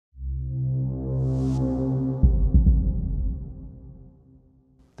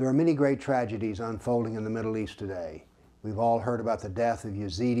There are many great tragedies unfolding in the Middle East today. We've all heard about the death of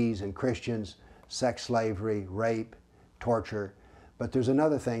Yazidis and Christians, sex slavery, rape, torture. But there's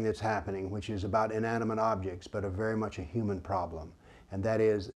another thing that's happening, which is about inanimate objects, but very much a human problem, and that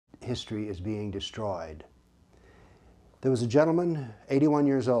is history is being destroyed. There was a gentleman, 81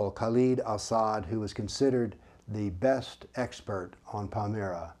 years old, Khalid al-Assad, who was considered the best expert on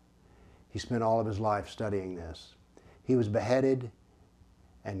Palmyra. He spent all of his life studying this. He was beheaded,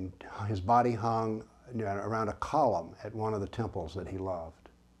 and his body hung around a column at one of the temples that he loved.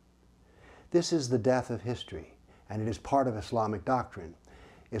 This is the death of history, and it is part of Islamic doctrine.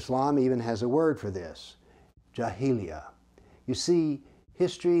 Islam even has a word for this, jahiliyah. You see,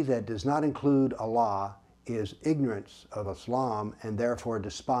 history that does not include Allah is ignorance of Islam and therefore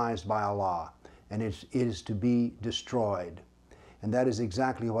despised by Allah, and it is to be destroyed. And that is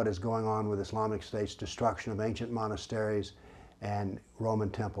exactly what is going on with Islamic State's destruction of ancient monasteries and Roman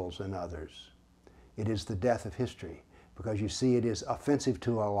temples and others. It is the death of history, because you see it is offensive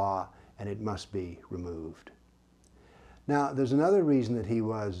to Allah and it must be removed. Now, there's another reason that he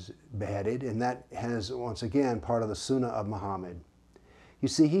was beheaded, and that has, once again, part of the Sunnah of Mohammed. You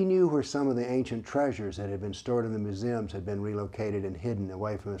see, he knew where some of the ancient treasures that had been stored in the museums had been relocated and hidden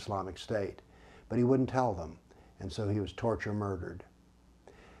away from Islamic State, but he wouldn't tell them, and so he was torture murdered.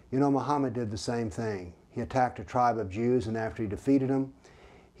 You know, Muhammad did the same thing. He attacked a tribe of Jews, and after he defeated them,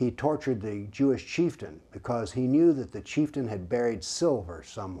 he tortured the Jewish chieftain because he knew that the chieftain had buried silver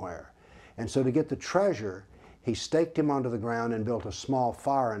somewhere. And so to get the treasure, he staked him onto the ground and built a small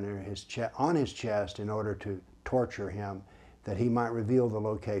fire on his chest in order to torture him, that he might reveal the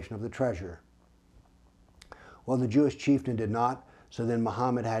location of the treasure. Well, the Jewish chieftain did not, so then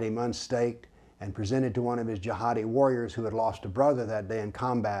Muhammad had him unstaked and presented to one of his jihadi warriors who had lost a brother that day in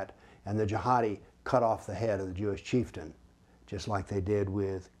combat, and the jihadi cut off the head of the Jewish chieftain, just like they did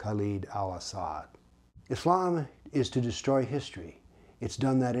with Khalid al-Assad. Islam is to destroy history. It's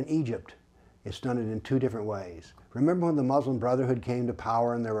done that in Egypt. It's done it in two different ways. Remember when the Muslim Brotherhood came to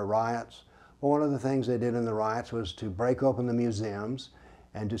power and there were riots? Well, one of the things they did in the riots was to break open the museums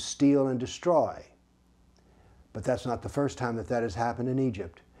and to steal and destroy. But that's not the first time that that has happened in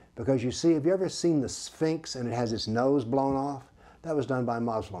Egypt. Because you see, have you ever seen the Sphinx and it has its nose blown off? That was done by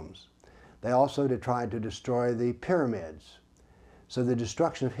Muslims. They also tried to destroy the pyramids. So the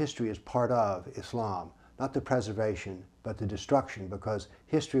destruction of history is part of Islam, not the preservation, but the destruction, because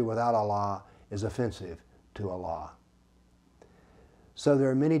history without Allah is offensive to Allah. So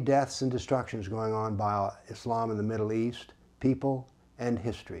there are many deaths and destructions going on by Islam in the Middle East, people and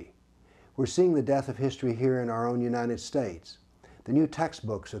history. We're seeing the death of history here in our own United States. The new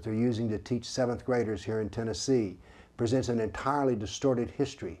textbooks that they're using to teach 7th graders here in Tennessee presents an entirely distorted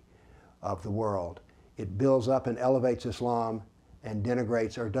history of the world. It builds up and elevates Islam and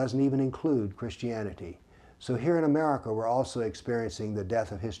denigrates or doesn't even include Christianity. So here in America, we're also experiencing the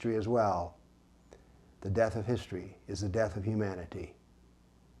death of history as well. The death of history is the death of humanity.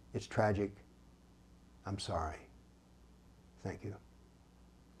 It's tragic. I'm sorry. Thank you.